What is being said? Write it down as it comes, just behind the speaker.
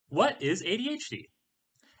What is ADHD?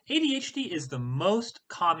 ADHD is the most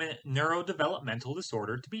common neurodevelopmental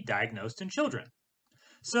disorder to be diagnosed in children.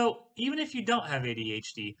 So, even if you don't have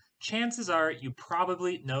ADHD, chances are you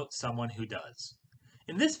probably know someone who does.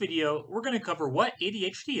 In this video, we're going to cover what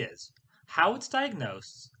ADHD is, how it's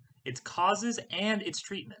diagnosed, its causes, and its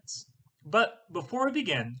treatments. But before we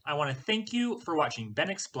begin, I want to thank you for watching Ben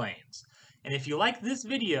Explains. And if you like this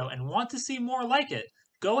video and want to see more like it,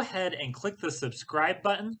 go ahead and click the subscribe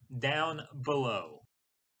button down below.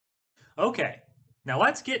 Okay, now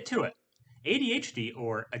let's get to it. ADHD,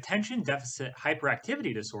 or Attention Deficit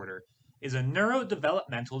Hyperactivity Disorder, is a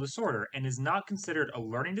neurodevelopmental disorder and is not considered a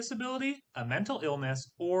learning disability, a mental illness,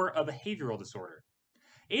 or a behavioral disorder.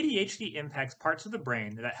 ADHD impacts parts of the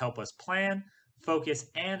brain that help us plan, focus,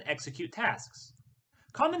 and execute tasks.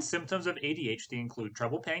 Common symptoms of ADHD include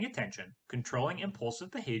trouble paying attention, controlling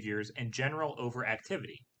impulsive behaviors, and general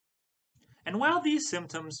overactivity. And while these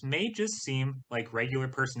symptoms may just seem like regular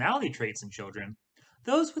personality traits in children,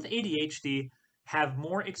 those with ADHD have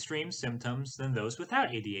more extreme symptoms than those without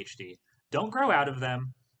ADHD, don't grow out of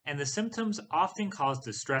them, and the symptoms often cause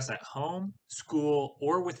distress at home, school,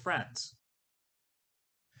 or with friends.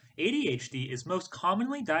 ADHD is most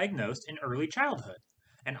commonly diagnosed in early childhood,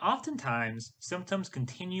 and oftentimes symptoms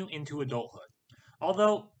continue into adulthood,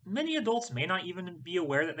 although many adults may not even be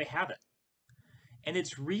aware that they have it. And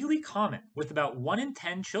it's really common, with about 1 in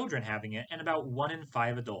 10 children having it and about 1 in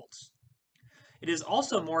 5 adults. It is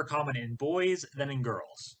also more common in boys than in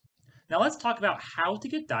girls. Now let's talk about how to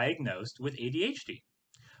get diagnosed with ADHD.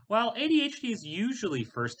 While ADHD is usually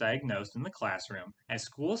first diagnosed in the classroom, as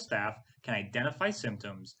school staff can identify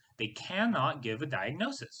symptoms, they cannot give a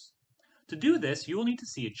diagnosis. To do this, you will need to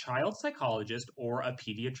see a child psychologist or a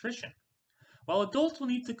pediatrician, while adults will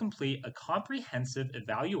need to complete a comprehensive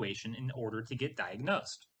evaluation in order to get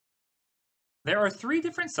diagnosed. There are 3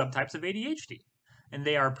 different subtypes of ADHD, and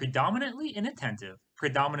they are predominantly inattentive,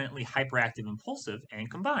 predominantly hyperactive impulsive, and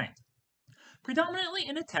combined. Predominantly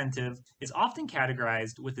inattentive is often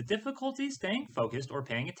categorized with the difficulty staying focused or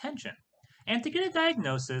paying attention. And to get a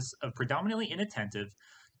diagnosis of predominantly inattentive,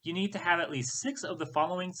 you need to have at least 6 of the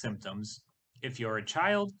following symptoms if you're a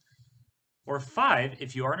child, or 5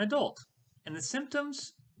 if you are an adult. And the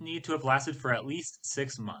symptoms need to have lasted for at least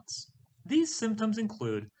 6 months. These symptoms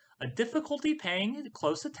include a difficulty paying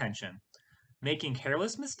close attention, making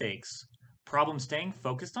careless mistakes, problem staying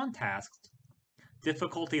focused on tasks,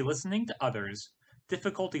 difficulty listening to others,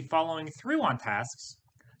 difficulty following through on tasks,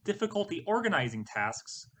 difficulty organizing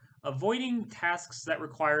tasks, avoiding tasks that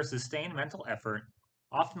require sustained mental effort,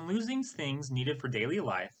 often losing things needed for daily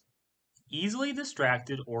life, easily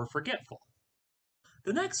distracted or forgetful.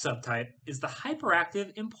 The next subtype is the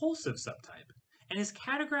hyperactive impulsive subtype, and is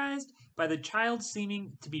categorized by the child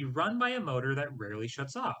seeming to be run by a motor that rarely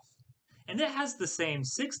shuts off. And it has the same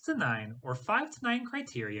 6 to 9 or 5 to 9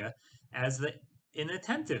 criteria as the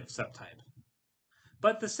inattentive subtype.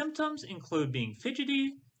 But the symptoms include being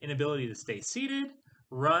fidgety, inability to stay seated,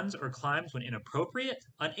 runs or climbs when inappropriate,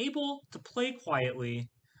 unable to play quietly,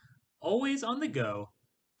 always on the go,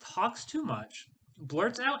 talks too much,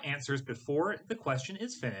 blurts out answers before the question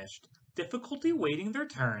is finished, difficulty waiting their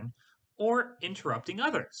turn, or interrupting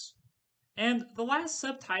others. And the last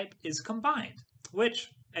subtype is combined, which,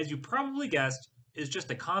 as you probably guessed, is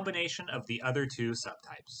just a combination of the other 2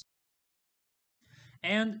 subtypes.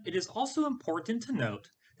 And it is also important to note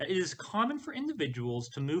that it is common for individuals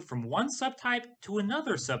to move from one subtype to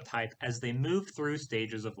another subtype as they move through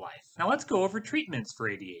stages of life. Now let's go over treatments for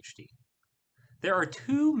ADHD. There are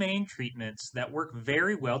 2 main treatments that work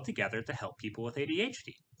very well together to help people with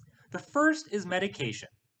ADHD. The first is medication,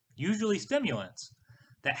 usually stimulants,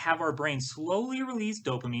 that have our brain slowly release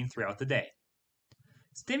dopamine throughout the day.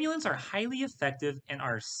 Stimulants are highly effective and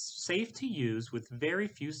are safe to use with very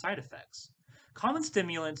few side effects. Common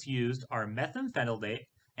stimulants used are methylphenidate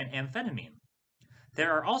and amphetamine.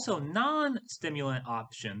 There are also non-stimulant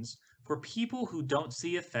options for people who don't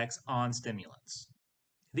see effects on stimulants.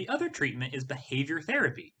 The other treatment is behavior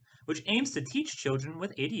therapy, which aims to teach children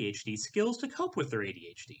with ADHD skills to cope with their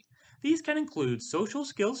ADHD. These can include social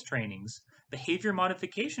skills trainings, behavior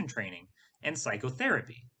modification training, and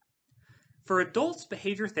psychotherapy. For adults,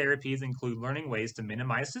 behavior therapies include learning ways to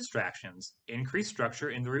minimize distractions, increase structure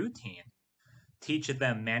in the routine, teach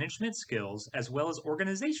them management skills as well as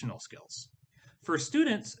organizational skills. For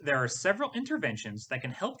students, there are several interventions that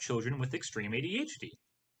can help children with extreme ADHD.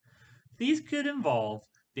 These could involve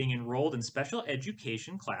being enrolled in special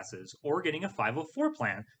education classes or getting a 504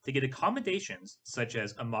 plan to get accommodations such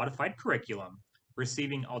as a modified curriculum,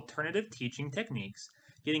 receiving alternative teaching techniques,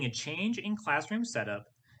 getting a change in classroom setup,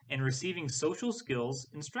 and receiving social skills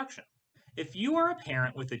instruction. If you are a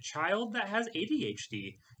parent with a child that has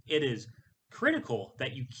ADHD, it is critical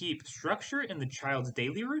that you keep structure in the child's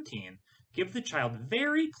daily routine, give the child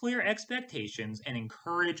very clear expectations, and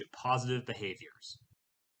encourage positive behaviors.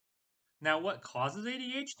 Now, what causes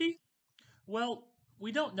ADHD? Well,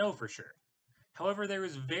 we don't know for sure. However, there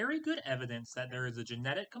is very good evidence that there is a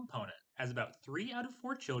genetic component, as about 3 out of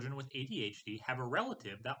 4 children with ADHD have a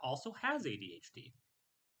relative that also has ADHD.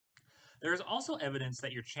 There is also evidence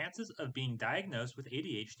that your chances of being diagnosed with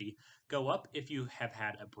ADHD go up if you have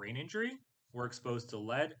had a brain injury, were exposed to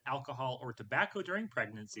lead, alcohol, or tobacco during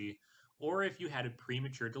pregnancy, or if you had a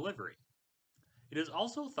premature delivery. It is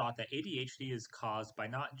also thought that ADHD is caused by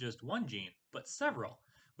not just one gene, but several,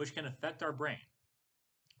 which can affect our brain,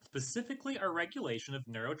 specifically our regulation of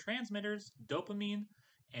neurotransmitters, dopamine,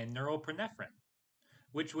 and norepinephrine,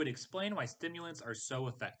 which would explain why stimulants are so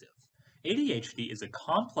effective. ADHD is a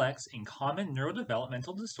complex and common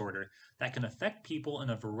neurodevelopmental disorder that can affect people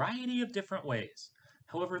in a variety of different ways.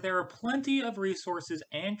 However, there are plenty of resources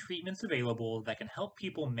and treatments available that can help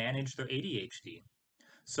people manage their ADHD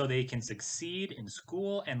so they can succeed in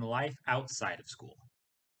school and life outside of school.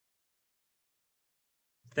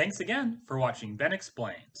 Thanks again for watching Ben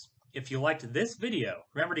Explains. If you liked this video,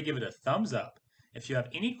 remember to give it a thumbs up. If you have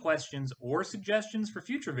any questions or suggestions for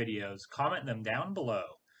future videos, comment them down below.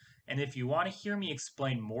 And if you want to hear me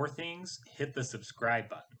explain more things, hit the subscribe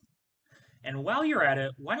button. And while you're at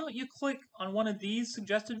it, why don't you click on one of these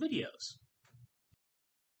suggested videos?